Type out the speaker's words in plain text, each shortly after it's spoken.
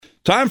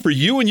Time for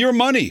You and Your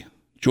Money.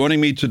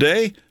 Joining me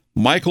today,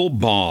 Michael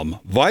Baum,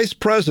 Vice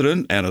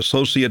President and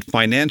Associate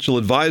Financial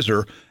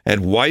Advisor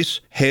at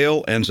Weiss,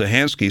 Hale, and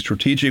Zahansky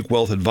Strategic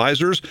Wealth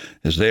Advisers,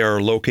 as they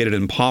are located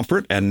in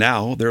Pomfret, and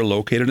now they're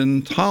located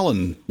in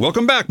Holland.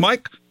 Welcome back,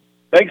 Mike.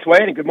 Thanks,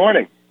 Wayne, and good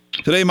morning.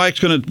 Today, Mike's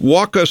going to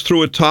walk us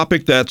through a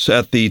topic that's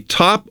at the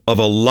top of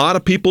a lot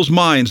of people's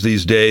minds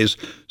these days,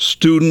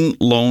 student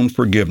loan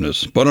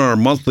forgiveness. But on our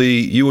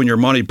monthly You and Your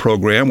Money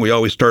program, we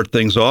always start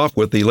things off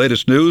with the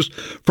latest news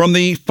from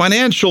the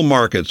financial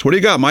markets. What do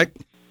you got, Mike?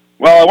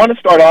 Well, I want to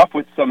start off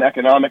with some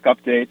economic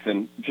updates,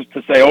 and just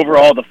to say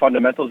overall the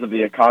fundamentals of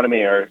the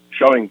economy are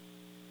showing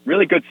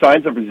really good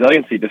signs of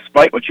resiliency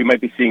despite what you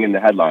might be seeing in the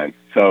headlines.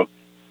 So,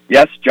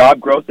 yes, job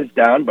growth is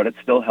down, but it's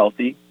still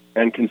healthy.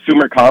 And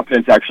consumer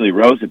confidence actually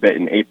rose a bit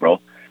in April.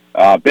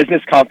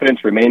 Business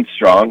confidence remains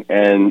strong,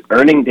 and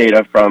earning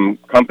data from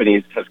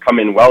companies has come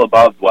in well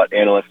above what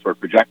analysts were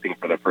projecting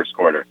for the first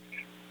quarter.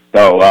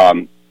 So,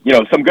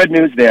 some good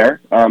news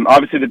there.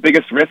 Obviously, the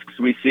biggest risks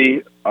we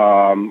see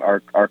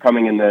are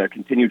coming in the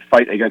continued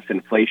fight against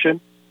inflation.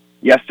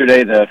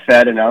 Yesterday, the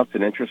Fed announced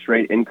an interest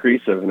rate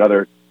increase of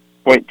another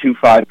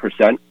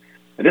 0.25%.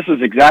 This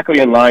was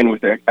exactly in line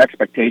with their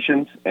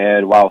expectations,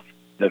 and while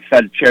the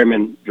Fed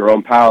Chairman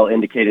Jerome Powell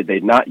indicated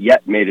they'd not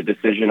yet made a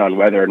decision on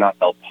whether or not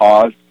they'll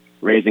pause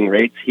raising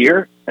rates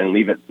here and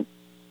leave it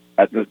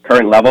at the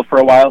current level for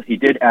a while. He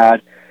did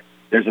add,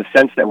 there's a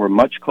sense that we're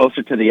much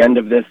closer to the end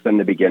of this than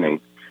the beginning.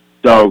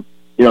 So,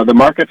 the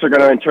markets are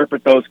going to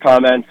interpret those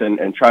comments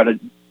and try to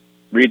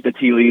read the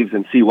tea leaves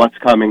and see what's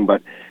coming,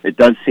 but it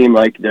does seem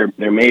like there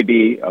may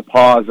be a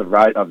pause of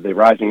the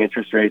rising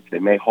interest rates. They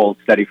may hold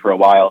steady for a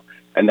while,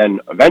 and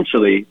then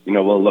eventually,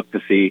 we'll look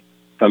to see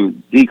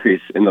some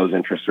decrease in those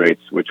interest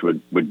rates, which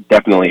would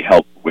definitely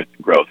help with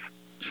growth.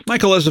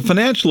 Michael, as a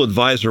financial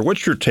advisor,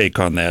 what's your take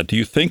on that? Do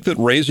you think that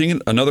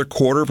raising another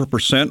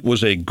 0.25%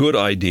 was a good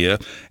idea?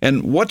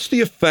 And what's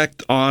the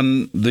effect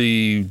on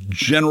the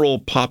general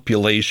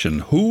population?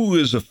 Who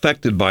is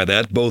affected by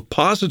that, both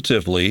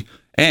positively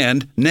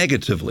and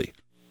negatively?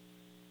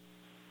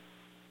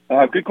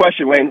 Good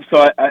question, Wayne.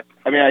 So, I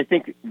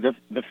think the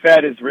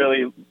Fed is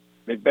really,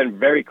 they've been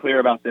very clear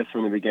about this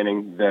from the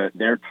beginning.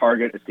 Their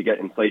target is to get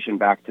inflation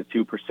back to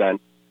 2%.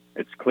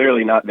 It's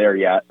clearly not there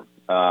yet.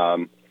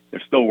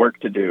 There's still work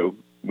to do.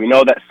 We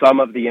know that some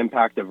of the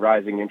impact of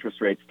rising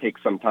interest rates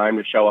takes some time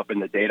to show up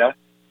in the data,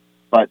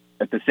 but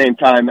at the same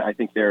time, I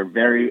think they're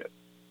very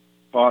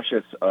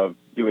cautious of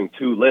doing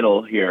too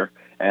little here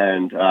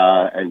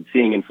and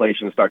seeing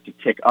inflation start to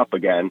tick up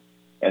again,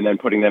 and then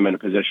putting them in a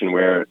position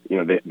where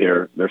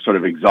they're sort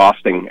of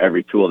exhausting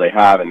every tool they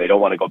have, and they don't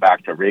want to go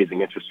back to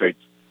raising interest rates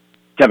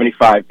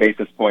 75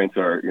 basis points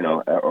or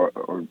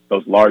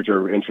those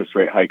larger interest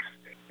rate hikes,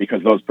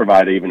 because those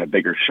provide even a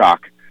bigger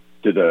shock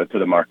to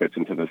the markets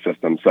and to the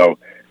system. So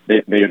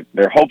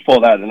they're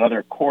hopeful that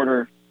another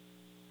 0.25%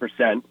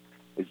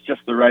 is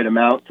just the right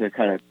amount to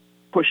kind of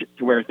push it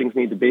to where things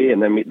need to be,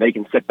 and then they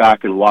can sit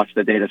back and watch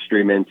the data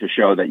stream in to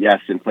show that, yes,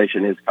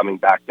 inflation is coming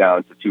back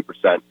down to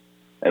 2%,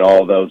 and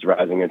all of those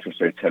rising interest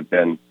rates have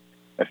been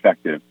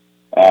effective.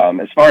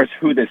 As far as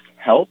who this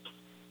helps,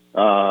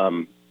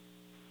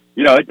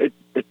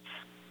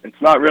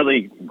 it's not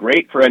really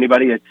great for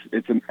anybody.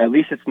 It's at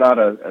least it's not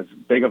as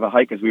big of a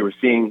hike as we were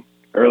seeing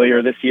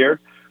earlier this year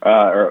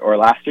or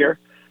last year,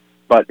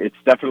 but it's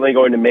definitely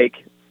going to make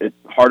it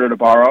harder to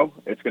borrow.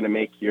 It's going to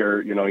make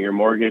your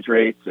mortgage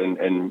rates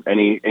and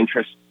any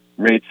interest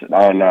rates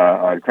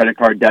on credit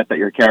card debt that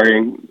you're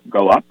carrying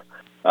go up.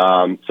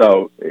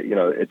 So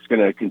it's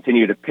going to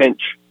continue to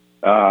pinch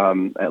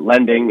at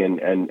lending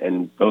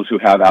and those who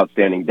have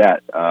outstanding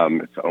debt.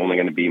 It's only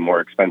going to be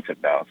more expensive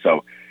now.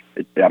 So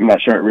I'm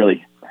not sure it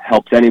really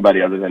helps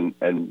anybody other than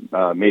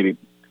maybe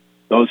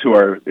those who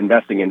are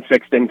investing in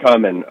fixed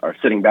income and are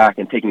sitting back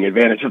and taking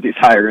advantage of these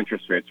higher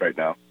interest rates right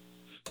now.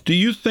 Do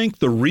you think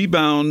the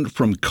rebound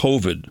from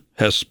COVID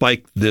has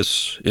spiked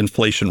this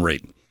inflation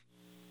rate?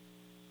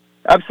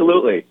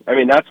 Absolutely. I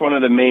mean, that's one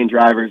of the main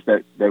drivers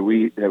that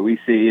we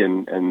see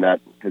and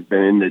that has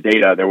been in the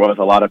data. There was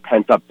a lot of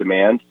pent-up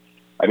demand.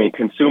 I mean,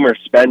 consumer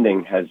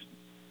spending has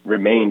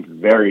remained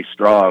very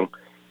strong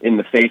in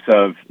the face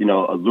of,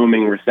 a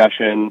looming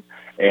recession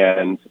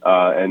and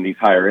these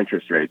higher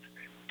interest rates.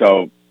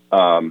 So,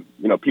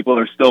 people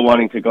are still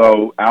wanting to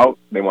go out.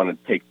 They want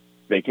to take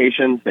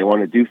vacations. They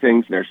want to do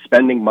things. They're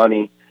spending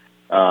money,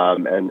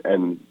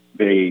 and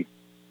they,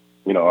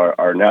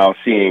 are now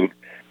seeing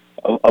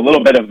a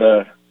little bit of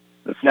the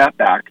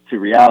snapback to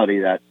reality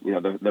that,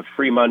 the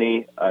free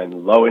money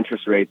and low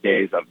interest rate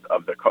days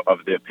of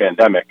the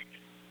pandemic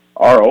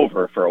are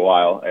over for a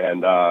while,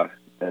 and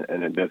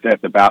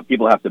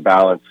people have to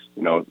balance,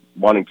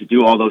 wanting to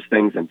do all those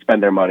things and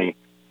spend their money,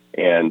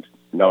 and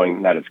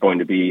knowing that it's going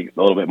to be a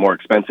little bit more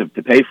expensive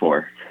to pay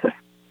for.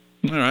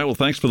 All right. Well,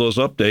 thanks for those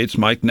updates,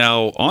 Mike.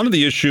 Now, on to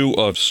the issue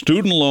of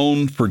student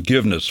loan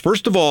forgiveness.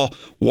 First of all,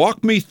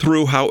 walk me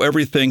through how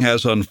everything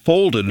has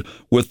unfolded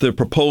with the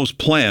proposed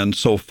plan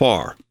so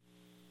far.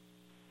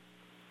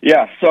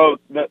 Yeah, so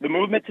the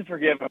movement to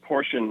forgive a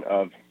portion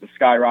of the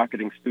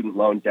skyrocketing student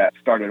loan debt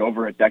started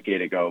over a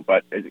decade ago,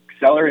 but it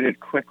accelerated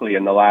quickly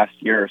in the last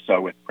year or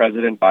so with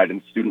President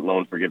Biden's student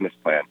loan forgiveness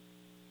plan.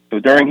 So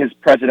during his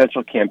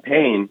presidential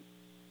campaign,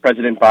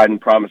 President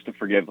Biden promised to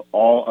forgive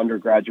all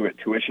undergraduate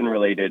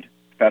tuition-related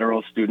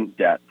federal student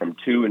debt from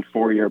 2- and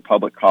 4-year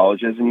public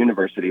colleges and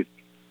universities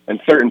and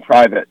certain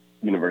private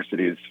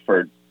universities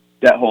for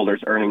debt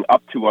holders earning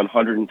up to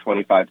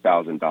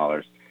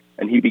 $125,000.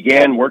 And he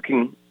began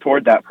working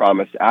toward that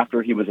promise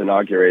after he was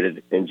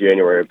inaugurated in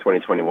January of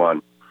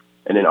 2021.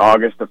 And in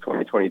August of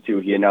 2022,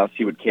 he announced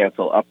he would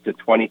cancel up to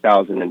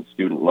 $20,000 in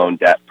student loan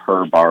debt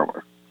per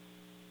borrower.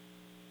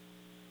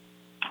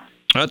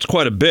 That's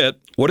quite a bit.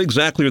 What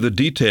exactly are the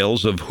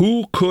details of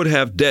who could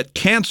have debt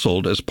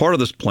canceled as part of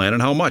this plan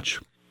and how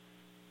much?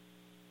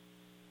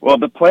 Well,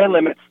 the plan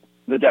limits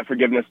the debt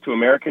forgiveness to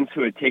Americans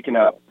who had taken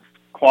out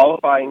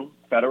qualifying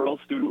federal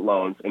student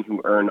loans and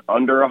who earn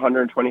under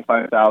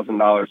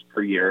 $125,000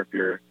 per year if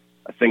you're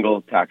a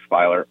single tax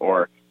filer,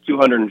 or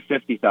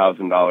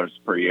 $250,000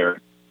 per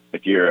year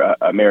if you're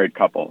a married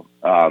couple.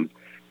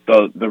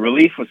 So the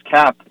relief was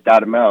capped at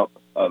that amount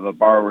of a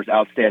borrower's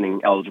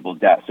outstanding eligible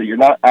debt. So you're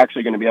not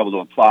actually going to be able to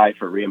apply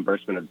for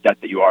reimbursement of debt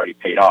that you already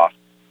paid off.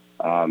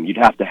 You'd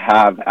have to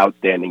have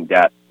outstanding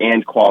debt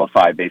and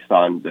qualify based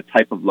on the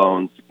type of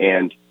loans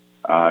and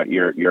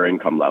your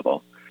income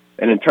level.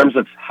 And in terms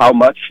of how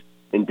much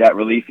in debt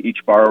relief each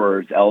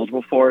borrower is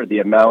eligible for, the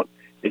amount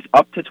is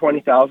up to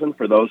 $20,000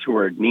 for those who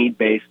are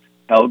need-based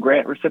Hale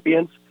Grant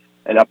recipients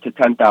and up to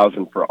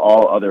 $10,000 for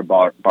all other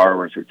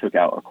borrowers who took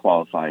out a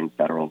qualifying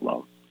federal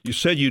loan. You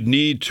said you'd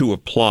need to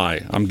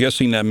apply. I'm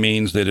guessing that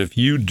means that if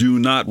you do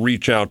not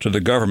reach out to the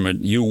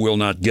government, you will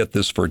not get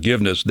this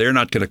forgiveness. They're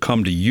not going to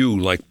come to you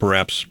like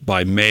perhaps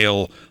by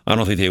mail. I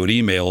don't think they would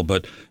email,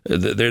 but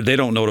they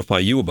don't notify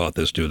you about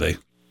this, do they?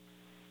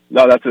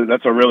 No,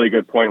 that's a really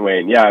good point,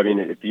 Wayne. Yeah, I mean,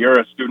 if you're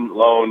a student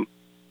loan,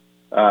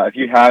 if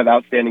you have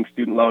outstanding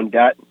student loan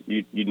debt,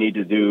 you need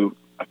to do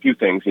a few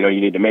things. You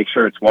need to make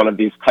sure it's one of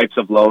these types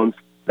of loans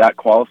that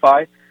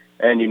qualify,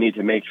 and you need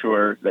to make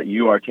sure that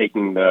you are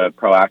taking the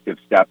proactive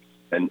steps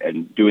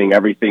and doing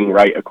everything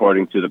right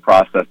according to the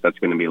process that's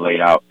going to be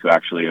laid out to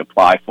actually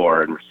apply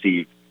for and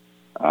receive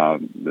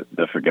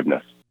the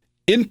forgiveness.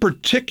 In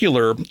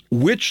particular,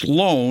 which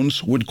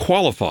loans would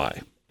qualify?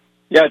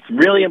 Yeah, it's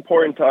really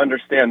important to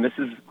understand this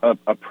is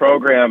a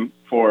program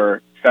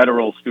for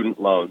federal student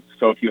loans.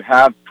 So if you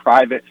have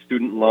private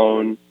student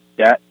loan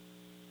debt,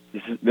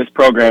 this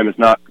program is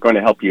not going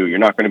to help you. You're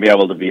not going to be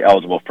able to be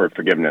eligible for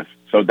forgiveness.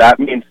 So that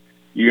means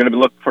you're going to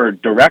look for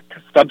direct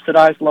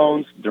subsidized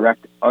loans,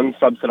 direct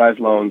unsubsidized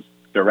loans,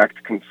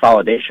 direct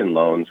consolidation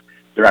loans,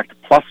 direct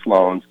plus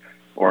loans,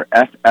 or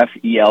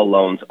FFEL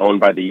loans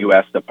owned by the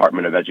U.S.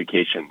 Department of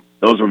Education.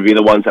 Those would be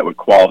the ones that would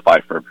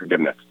qualify for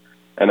forgiveness.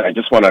 And I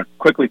just want to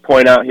quickly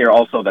point out here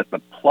also that the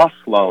plus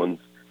loans,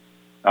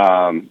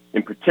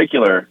 in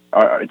particular,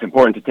 it's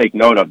important to take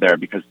note of there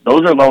because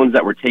those are loans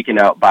that were taken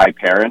out by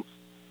parents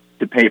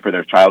to pay for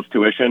their child's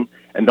tuition,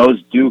 and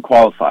those do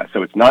qualify.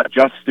 So it's not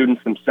just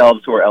students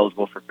themselves who are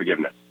eligible for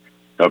forgiveness.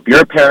 So if you're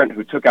a parent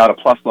who took out a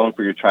plus loan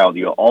for your child,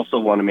 you'll also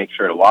want to make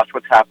sure to watch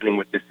what's happening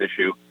with this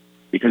issue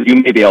because you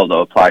may be able to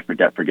apply for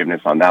debt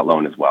forgiveness on that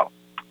loan as well.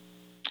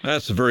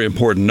 That's a very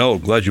important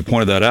note. Glad you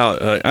pointed that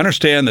out. I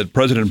understand that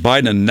President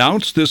Biden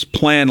announced this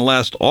plan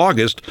last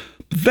August,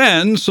 but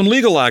then some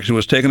legal action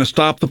was taken to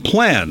stop the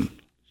plan.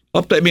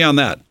 Update me on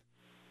that.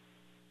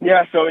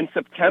 Yeah, so in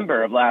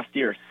September of last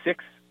year,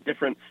 6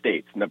 different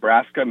states,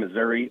 Nebraska,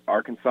 Missouri,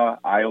 Arkansas,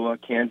 Iowa,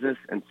 Kansas,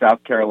 and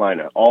South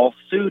Carolina, all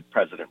sued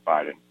President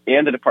Biden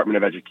and the Department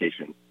of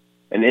Education.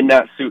 And in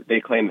that suit, they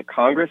claimed that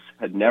Congress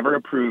had never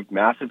approved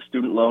massive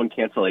student loan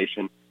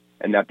cancellation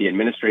and that the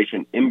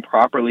administration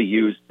improperly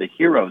used the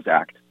HEROES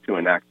Act to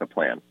enact the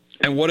plan.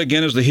 And what,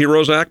 again, is the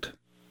HEROES Act?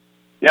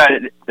 Yeah,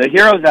 the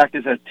HEROES Act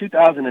is a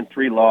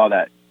 2003 law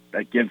that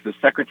gives the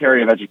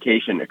Secretary of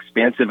Education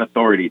expansive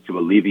authority to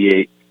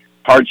alleviate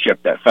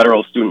hardship that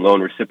federal student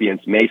loan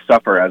recipients may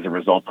suffer as a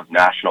result of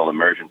national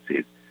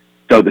emergencies.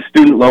 So the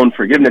Student Loan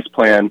Forgiveness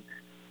Plan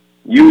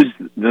used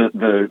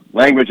the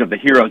language of the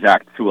HEROES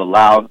Act to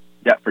allow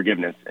debt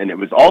forgiveness, and it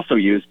was also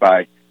used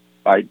by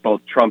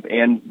both Trump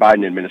and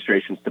Biden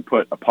administrations to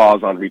put a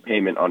pause on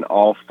repayment on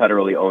all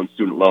federally owned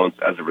student loans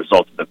as a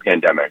result of the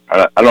pandemic.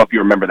 I don't know if you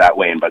remember that,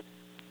 Wayne, but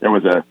there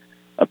was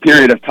a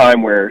period of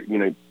time where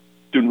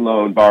student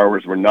loan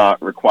borrowers were not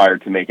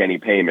required to make any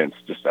payments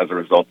just as a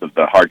result of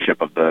the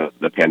hardship of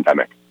the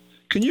pandemic.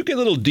 Can you get a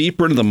little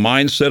deeper into the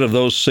mindset of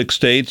those 6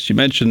 states? You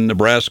mentioned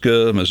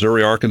Nebraska,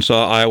 Missouri,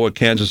 Arkansas, Iowa,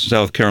 Kansas, and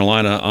South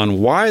Carolina on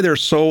why they're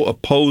so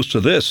opposed to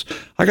this.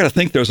 I got to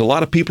think there's a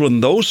lot of people in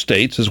those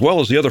states, as well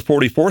as the other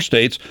 44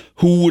 states,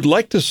 who would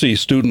like to see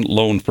student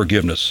loan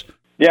forgiveness.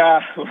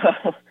 Yeah,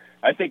 well,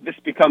 I think this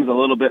becomes a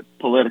little bit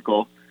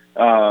political.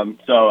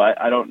 So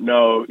I don't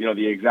know,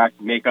 the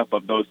exact makeup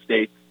of those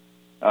states,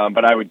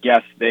 but I would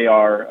guess they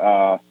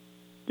are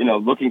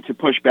looking to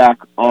push back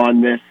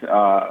on this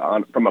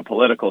from a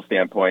political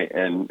standpoint,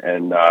 and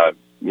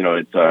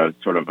it's a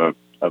sort of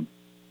a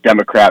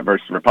Democrat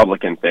versus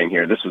Republican thing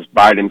here. This was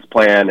Biden's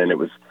plan, and it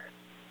was,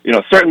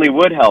 certainly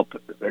would help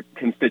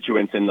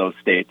constituents in those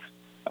states.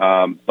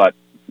 But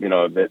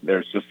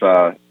there's just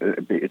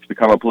it's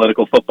become a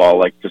political football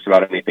like just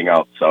about anything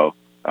else. So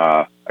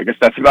I guess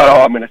that's about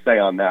all I'm going to say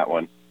on that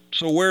one.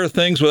 So where are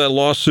things with that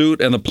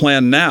lawsuit and the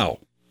plan now?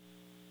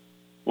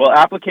 Well,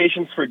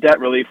 applications for debt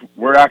relief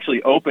were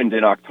actually opened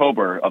in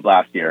October of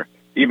last year,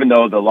 even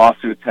though the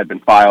lawsuits had been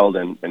filed,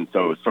 and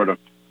so it was sort of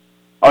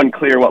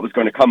unclear what was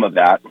going to come of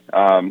that.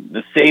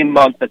 The same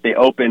month that they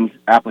opened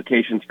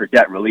applications for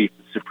debt relief,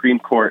 the Supreme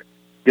Court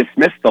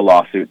dismissed the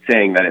lawsuit,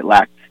 saying that it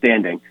lacked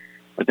standing.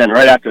 But then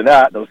right after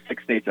that, those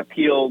 6 states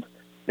appealed.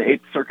 The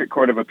Eighth Circuit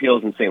Court of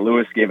Appeals in St.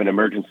 Louis gave an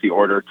emergency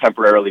order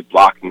temporarily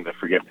blocking the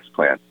forgiveness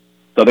plan.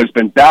 So there's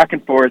been back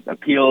and forth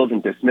appeals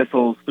and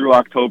dismissals through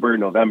October,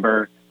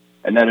 November,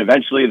 and then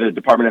eventually the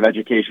Department of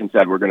Education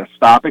said, we're going to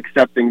stop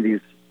accepting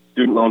these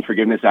student loan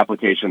forgiveness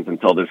applications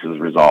until this is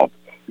resolved.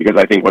 Because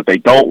I think what they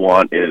don't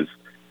want is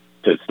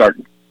to start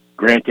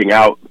granting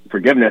out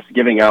forgiveness,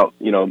 giving out,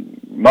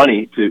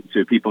 money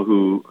to people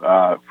who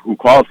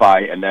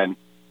qualify, and then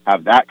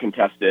have that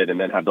contested, and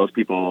then have those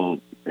people,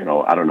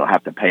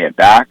 have to pay it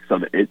back. So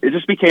it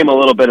just became a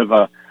little bit of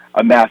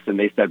a mess, and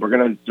they said, we're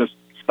going to just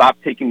stop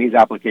taking these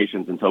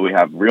applications until we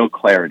have real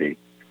clarity.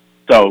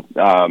 So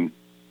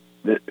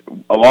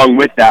along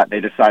with that,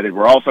 they decided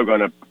we're also going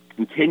to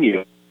continue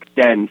to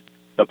extend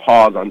the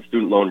pause on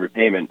student loan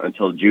repayment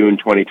until June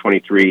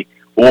 2023,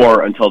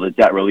 or until the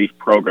debt relief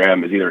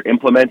program is either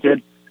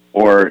implemented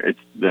or it's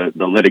the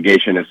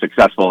litigation is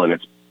successful and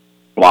it's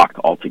blocked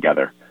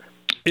altogether.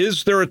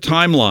 Is there a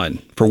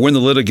timeline for when the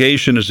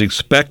litigation is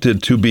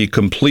expected to be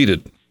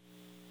completed?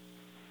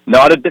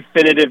 Not a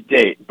definitive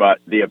date, but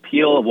the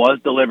appeal was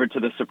delivered to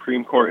the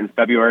Supreme Court in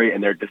February,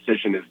 and their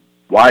decision is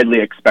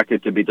widely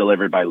expected to be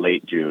delivered by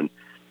late June.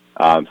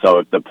 So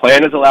if the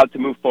plan is allowed to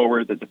move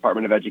forward, the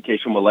Department of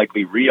Education will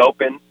likely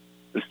reopen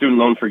the student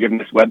loan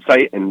forgiveness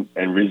website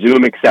and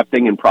resume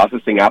accepting and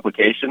processing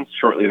applications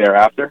shortly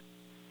thereafter.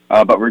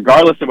 But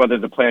regardless of whether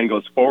the plan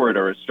goes forward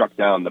or is struck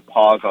down, the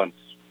pause on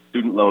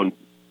student loan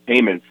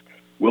payments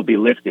will be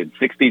lifted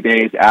 60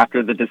 days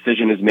after the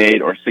decision is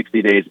made, or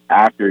 60 days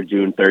after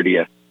June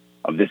 30th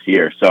of this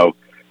year. So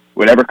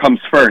whatever comes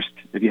first,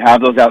 if you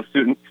have those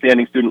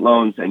outstanding student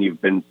loans and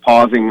you've been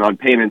pausing on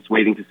payments,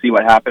 waiting to see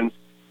what happens,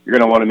 you're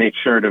going to want to make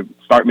sure to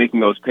start making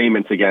those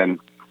payments again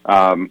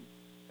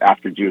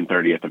after June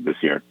 30th of this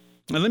year.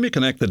 And let me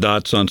connect the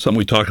dots on something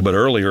we talked about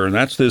earlier, and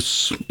that's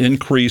this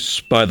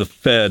increase by the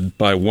Fed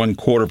by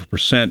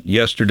 0.25%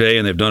 yesterday,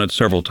 and they've done it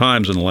several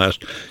times in the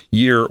last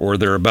year or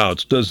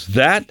thereabouts. Does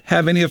that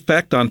have any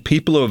effect on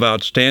people who have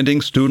outstanding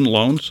student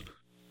loans?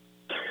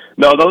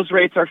 No, those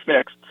rates are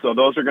fixed, so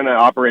those are going to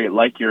operate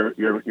like your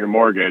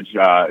mortgage.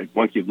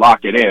 Once you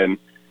lock it in,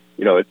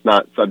 it's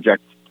not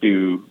subject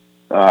to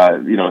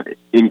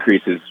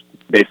increases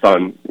based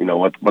on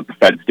what the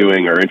Fed's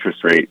doing or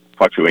interest rate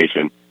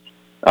fluctuation.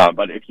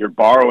 But if you're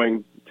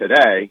borrowing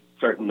today,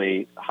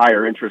 certainly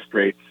higher interest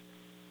rates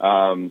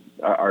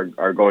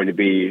are going to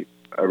be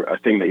a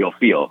thing that you'll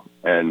feel,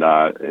 and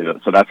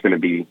so that's going to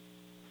be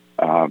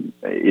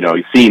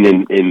seen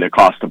in the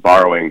cost of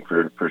borrowing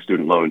for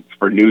student loans,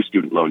 for new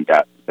student loan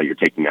debt that you're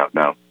taking out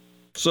now.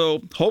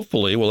 So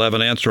hopefully we'll have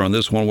an answer on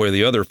this one way or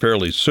the other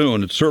fairly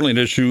soon. It's certainly an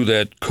issue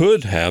that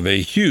could have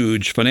a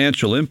huge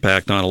financial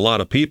impact on a lot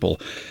of people.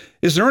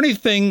 Is there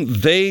anything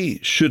they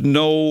should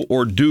know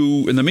or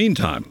do in the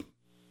meantime?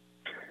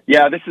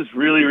 Yeah, this is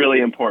really, really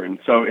important.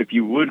 So if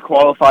you would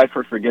qualify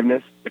for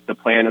forgiveness, if the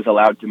plan is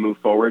allowed to move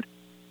forward,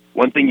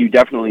 one thing you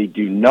definitely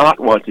do not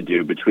want to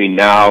do between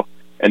now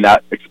and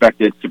that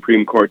expected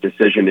Supreme Court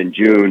decision in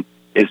June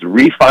is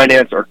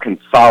refinance or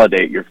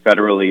consolidate your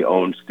federally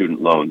owned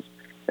student loans.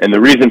 And the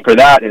reason for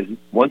that is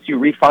once you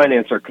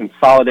refinance or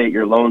consolidate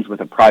your loans with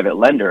a private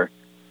lender,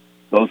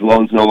 those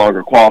loans no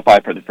longer qualify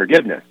for the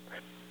forgiveness.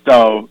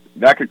 So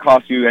that could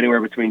cost you anywhere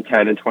between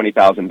 $10,000 and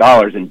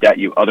 $20,000 in debt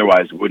you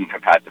otherwise wouldn't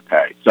have had to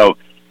pay. So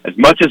as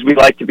much as we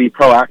like to be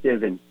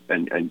proactive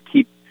and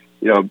keep,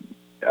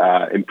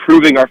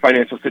 improving our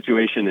financial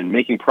situation and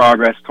making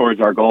progress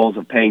towards our goals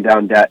of paying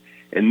down debt,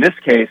 in this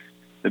case,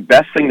 the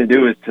best thing to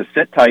do is to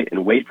sit tight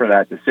and wait for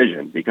that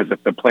decision, because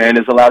if the plan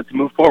is allowed to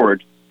move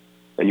forward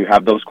and you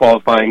have those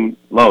qualifying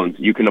loans,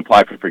 you can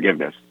apply for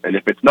forgiveness. And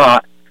if it's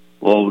not,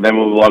 well, then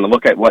we'll want to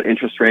look at what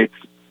interest rates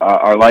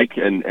are like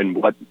and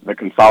what the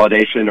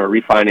consolidation or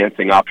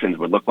refinancing options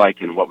would look like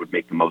and what would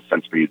make the most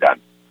sense for you then.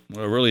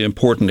 Well, really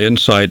important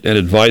insight and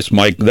advice,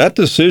 Mike. That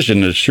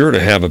decision is sure to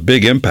have a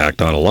big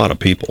impact on a lot of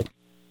people.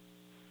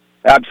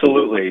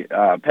 Absolutely.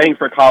 Paying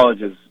for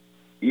college is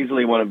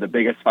easily one of the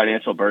biggest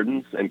financial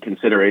burdens and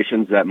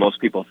considerations that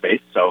most people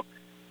face. So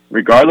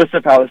regardless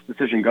of how this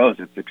decision goes,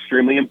 it's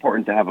extremely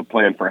important to have a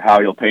plan for how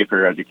you'll pay for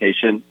your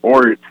education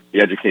or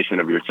the education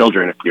of your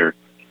children if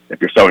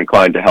you're so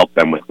inclined to help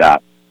them with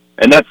that.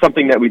 And that's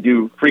something that we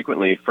do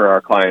frequently for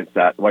our clients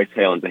at Weiss,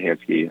 Hale, and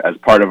Zahansky as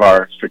part of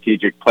our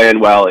strategic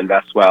plan well,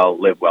 invest well,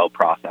 live well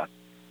process.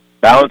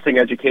 Balancing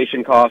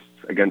education costs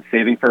against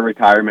saving for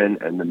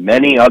retirement and the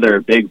many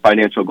other big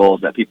financial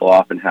goals that people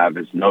often have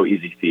is no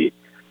easy feat.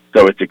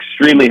 So it's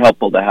extremely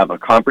helpful to have a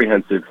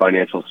comprehensive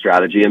financial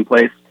strategy in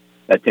place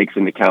that takes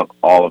into account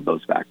all of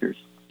those factors.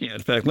 Yeah,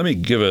 in fact, let me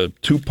give a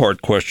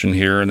two-part question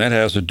here, and that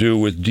has to do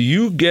with, do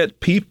you get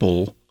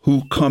people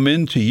who come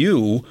into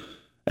you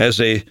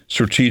as a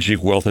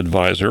strategic wealth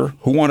advisor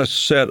who want to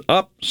set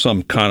up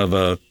some kind of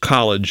a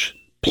college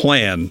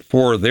plan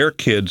for their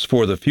kids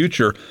for the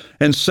future?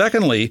 And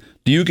secondly,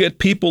 do you get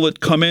people that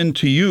come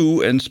into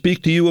you and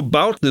speak to you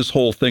about this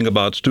whole thing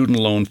about student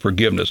loan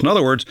forgiveness? In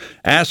other words,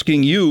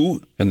 asking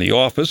you in the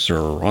office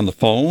or on the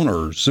phone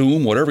or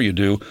Zoom, whatever you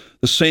do,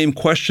 the same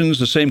questions,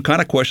 the same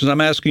kind of questions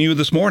I'm asking you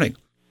this morning.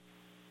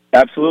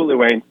 Absolutely,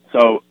 Wayne.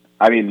 So,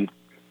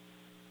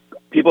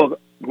 people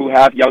who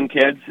have young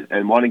kids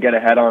and want to get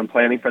ahead on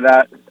planning for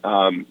that,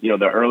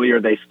 the earlier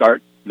they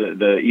start,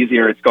 the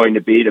easier it's going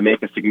to be to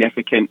make a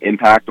significant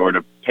impact or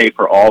to pay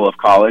for all of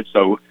college.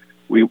 So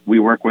we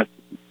work with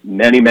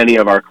many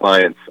of our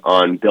clients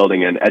on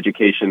building an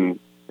education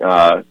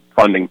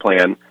funding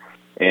plan.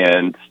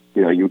 And,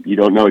 you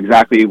don't know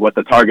exactly what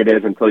the target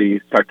is until you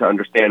start to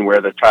understand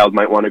where the child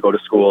might want to go to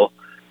school.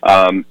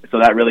 So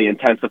that really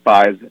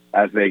intensifies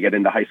as they get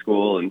into high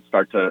school and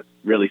start to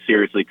really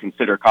seriously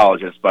consider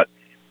colleges. But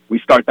we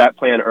start that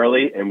plan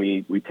early, and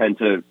we tend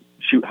to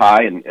shoot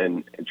high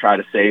and try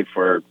to save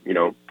for,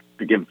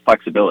 to give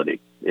flexibility,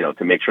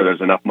 to make sure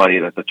there's enough money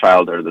that the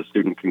child or the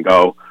student can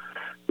go,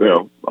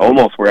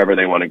 almost wherever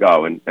they want to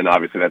go. And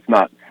obviously that's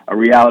not a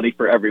reality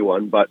for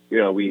everyone, but,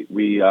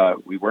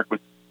 we work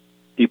with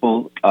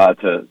people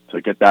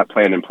to get that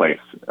plan in place.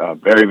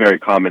 Very, very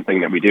common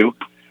thing that we do.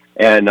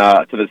 And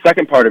to the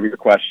second part of your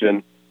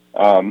question,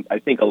 I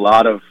think a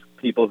lot of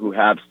people who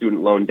have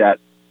student loan debt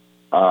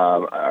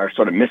are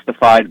sort of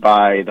mystified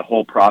by the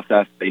whole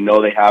process. They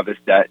know they have this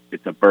debt.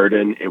 It's a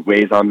burden. It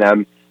weighs on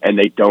them, and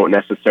they don't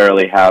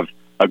necessarily have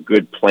a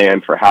good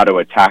plan for how to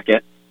attack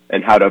it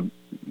and how to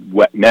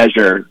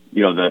measure,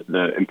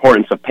 the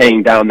importance of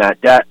paying down that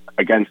debt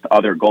against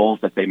other goals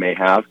that they may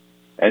have.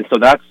 And so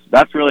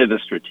that's really the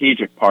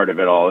strategic part of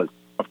it all. Is,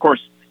 of course,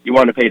 you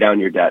want to pay down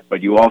your debt,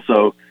 but you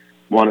also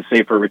want to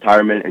save for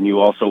retirement, and you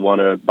also want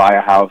to buy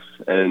a house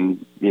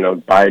and,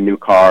 buy a new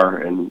car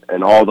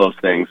and all those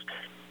things.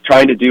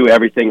 Trying to do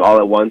everything all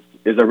at once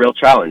is a real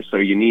challenge. So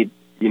you need,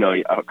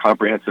 a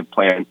comprehensive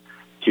plan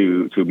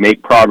to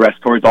make progress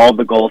towards all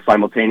the goals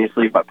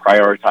simultaneously, but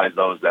prioritize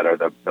those that are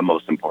the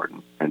most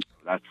important. And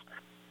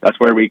that's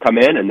where we come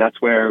in, and that's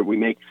where we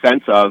make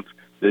sense of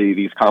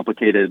these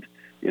complicated,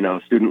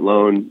 student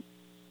loan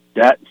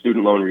debt,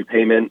 student loan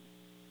repayment,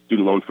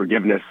 student loan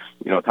forgiveness,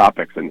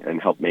 topics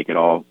and help make it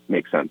all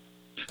make sense.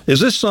 Is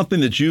this something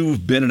that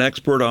you've been an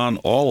expert on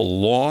all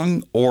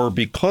along, or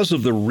because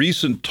of the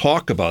recent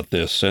talk about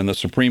this and the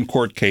Supreme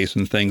Court case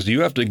and things, do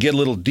you have to get a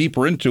little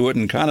deeper into it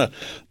and kind of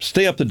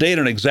stay up to date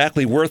on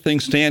exactly where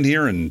things stand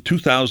here in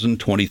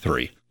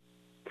 2023?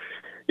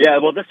 Yeah,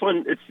 well, this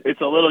one,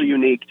 it's a little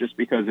unique just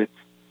because it's,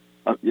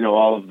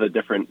 all of the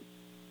different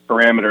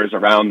parameters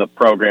around the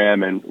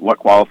program and what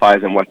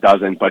qualifies and what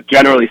doesn't. But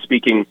generally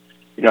speaking,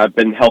 I've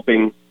been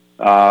helping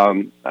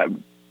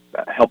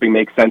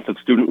make sense of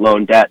student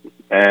loan debt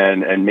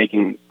and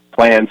making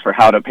plans for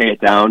how to pay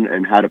it down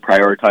and how to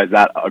prioritize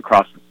that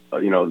across,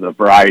 the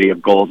variety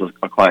of goals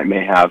a client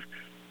may have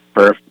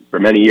for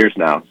many years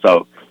now.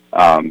 So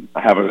I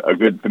have a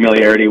good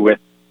familiarity with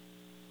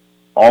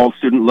all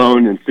student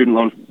loan and student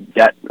loan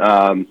debt,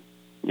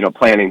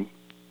 planning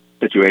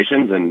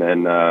situations.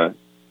 And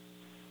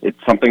it's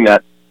something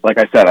that, like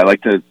I said, I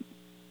like to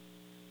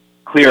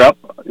clear up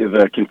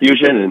the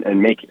confusion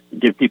and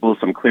give people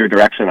some clear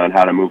direction on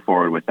how to move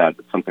forward with that.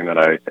 It's something that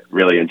I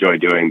really enjoy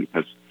doing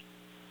because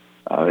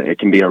it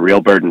can be a real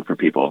burden for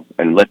people,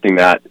 and lifting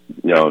that,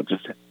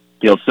 just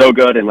feels so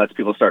good and lets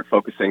people start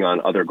focusing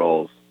on other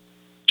goals.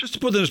 Just to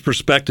put this in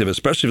perspective,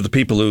 especially for the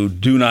people who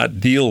do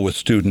not deal with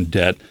student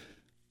debt,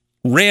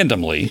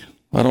 randomly,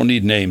 I don't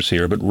need names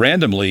here, but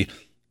randomly,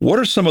 what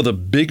are some of the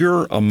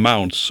bigger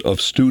amounts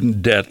of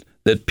student debt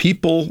that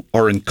people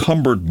are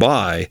encumbered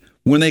by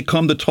when they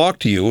come to talk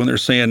to you and they're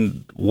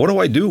saying, what do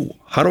I do?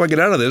 How do I get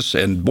out of this?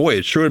 And boy,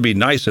 it sure would be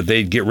nice if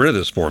they'd get rid of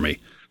this for me.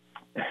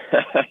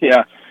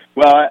 Yeah.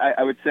 Well,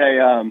 I would say,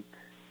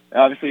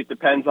 obviously it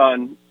depends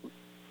on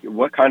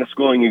what kind of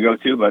schooling you go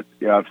to, but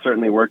I've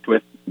certainly worked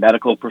with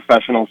medical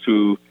professionals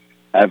who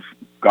have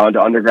gone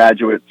to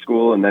undergraduate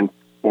school and then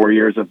 4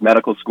 years of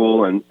medical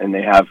school, and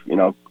they have,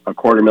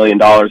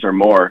 $250,000 or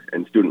more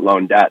in student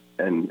loan debt.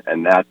 And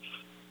that's,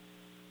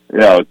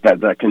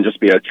 that can just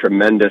be a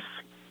tremendous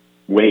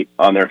weight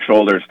on their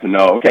shoulders to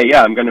know, okay,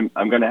 yeah, I'm going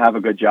to have a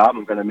good job.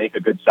 I'm going to make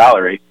a good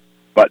salary,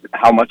 but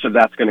how much of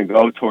that's going to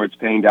go towards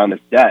paying down this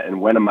debt,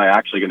 and when am I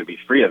actually going to be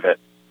free of it?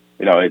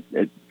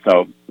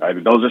 So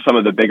those are some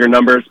of the bigger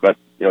numbers, but,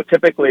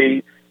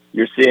 typically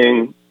you're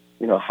seeing,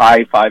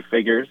 high five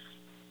figures,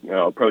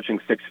 approaching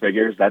six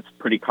figures. That's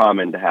pretty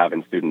common to have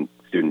in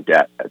student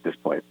debt at this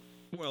point.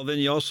 Well, then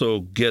you also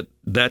get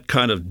that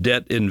kind of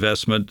debt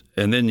investment,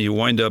 and then you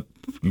wind up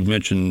you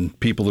mentioned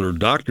people that are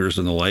doctors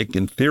and the like,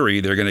 in theory,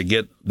 they're going to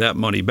get that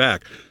money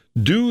back.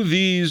 Do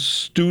these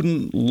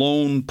student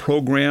loan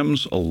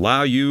programs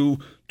allow you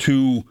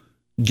to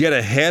get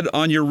ahead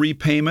on your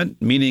repayment,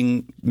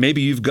 meaning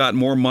maybe you've got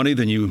more money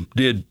than you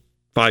did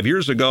 5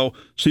 years ago,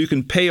 so you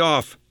can pay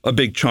off a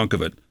big chunk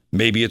of it?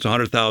 Maybe it's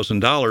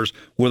 $100,000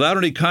 without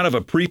any kind of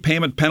a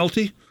prepayment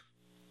penalty?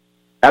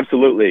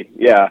 Absolutely,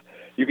 yeah.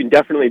 You can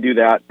definitely do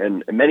that.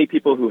 And many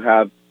people who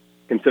have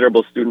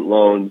considerable student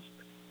loans,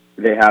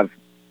 they have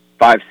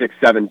 5, 6,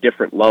 7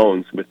 different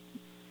loans with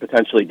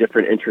potentially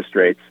different interest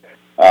rates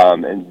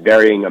and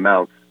varying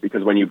amounts.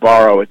 Because when you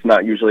borrow, it's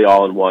not usually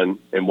all in one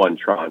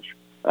tranche.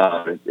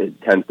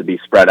 It tends to be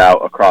spread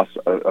out across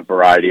a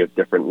variety of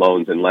different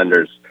loans and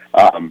lenders.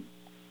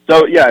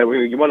 So, yeah,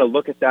 you want to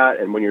look at that,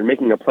 and when you're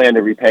making a plan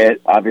to repay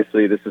it,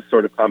 obviously this is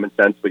sort of common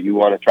sense, but you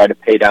want to try to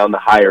pay down the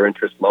higher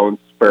interest loans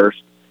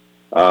first.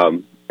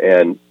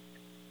 And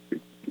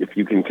if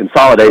you can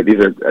consolidate,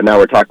 now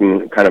we're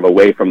talking kind of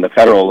away from the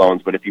federal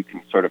loans, but if you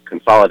can sort of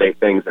consolidate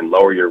things and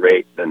lower your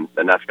rate, then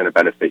that's going to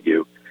benefit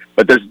you.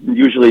 But there's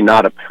usually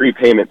not a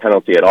prepayment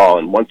penalty at all,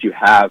 and once you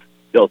have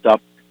built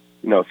up,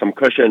 some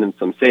cushion and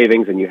some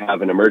savings, and you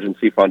have an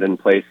emergency fund in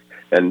place,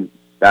 and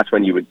that's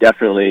when we would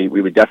definitely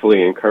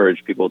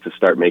encourage people to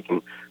start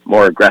making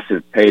more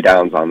aggressive pay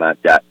downs on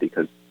that debt,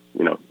 because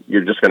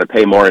you're just going to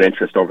pay more in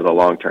interest over the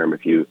long term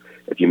if you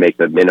make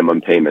the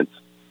minimum payments.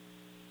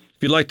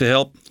 If you'd like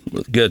to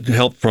get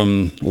help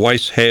from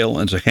Weiss, Hale,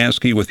 and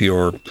Zahansky with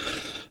your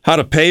how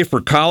to pay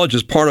for college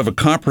as part of a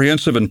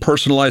comprehensive and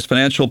personalized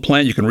financial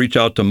plan, you can reach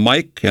out to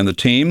Mike and the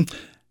team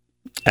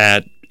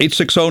at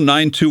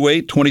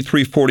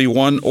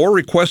 860-928-2341 or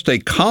request a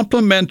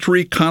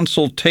complimentary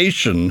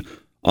consultation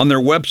on their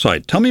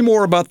website. Tell me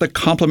more about the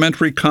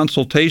complimentary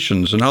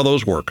consultations and how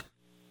those work.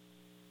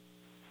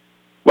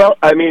 Well,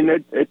 I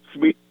mean,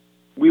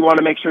 we want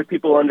to make sure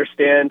people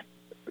understand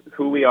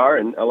who we are,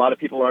 and a lot of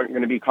people aren't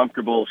going to be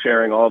comfortable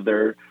sharing all of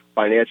their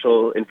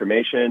financial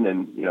information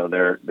and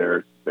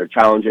their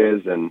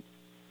challenges and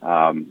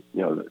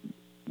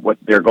what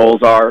their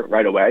goals are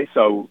right away.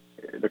 So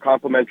the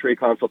complimentary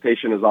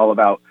consultation is all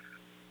about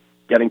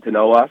getting to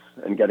know us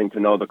and getting to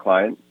know the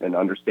client and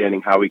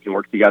understanding how we can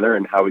work together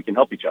and how we can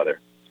help each other.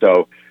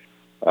 So,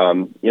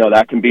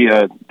 that can be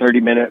a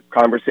 30-minute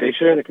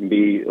conversation. It can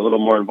be a little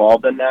more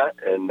involved than that,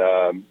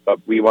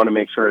 but we want to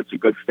make sure it's a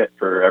good fit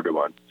for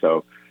everyone.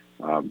 So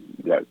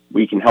that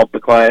we can help the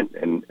client,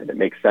 and it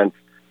makes sense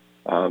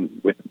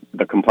with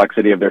the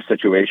complexity of their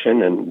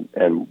situation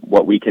and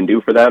what we can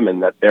do for them,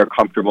 and that they're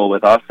comfortable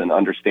with us and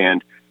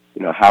understand,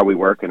 how we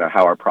work and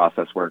how our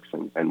process works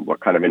and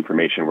what kind of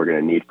information we're going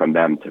to need from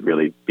them to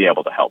really be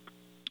able to help.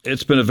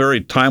 It's been a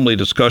very timely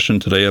discussion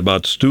today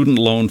about student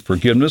loan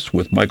forgiveness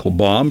with Michael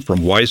Baum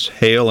from Weiss,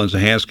 Hale, and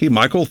Zahansky.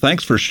 Michael,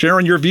 thanks for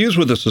sharing your views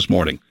with us this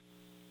morning.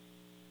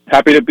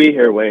 Happy to be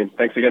here, Wayne.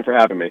 Thanks again for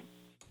having me.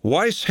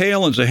 Weiss,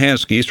 Hale, and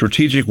Zahansky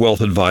Strategic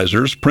Wealth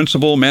Advisers,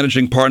 Principal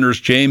Managing Partners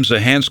James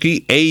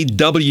Zahansky,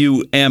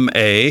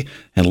 AWMA,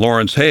 and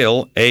Lawrence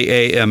Hale,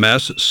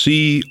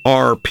 AAMS,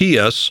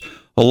 CRPS,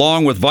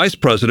 along with Vice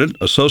President,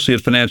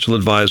 Associate Financial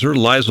Advisor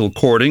Lizel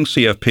Cording,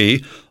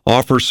 CFP,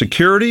 offers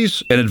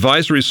securities and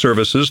advisory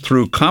services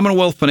through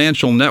Commonwealth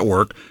Financial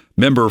Network,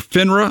 member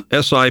FINRA,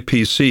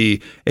 SIPC,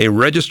 a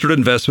registered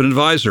investment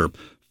advisor.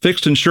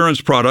 Fixed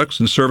insurance products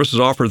and services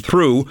offered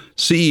through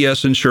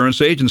CES Insurance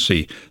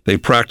Agency. They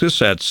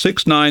practice at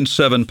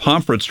 697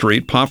 Pomfret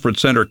Street, Pomfret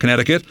Center,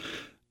 Connecticut,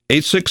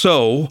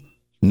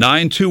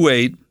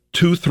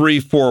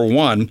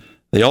 860-928-2341.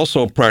 They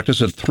also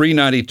practice at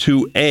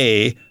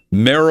 392A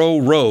Merrow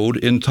Road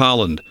in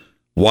Tolland.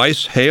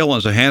 Weiss, Hale,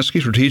 and Zahansky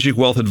Strategic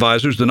Wealth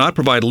Advisors do not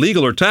provide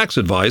legal or tax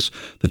advice.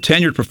 The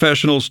tenured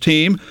professionals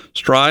team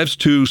strives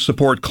to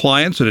support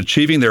clients in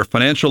achieving their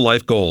financial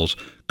life goals.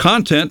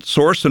 Content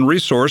sourced and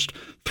resourced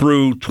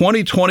through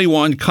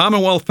 2021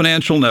 Commonwealth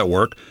Financial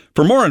Network.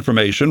 For more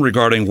information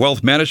regarding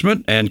wealth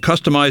management and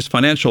customized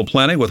financial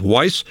planning with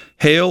Weiss,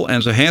 Hale,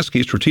 and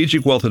Zahansky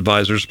Strategic Wealth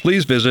Advisors,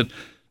 please visit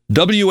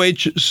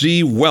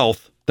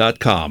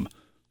whzwealth.com.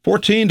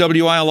 14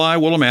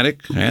 WILI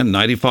Willimantic and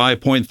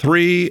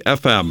 95.3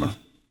 FM.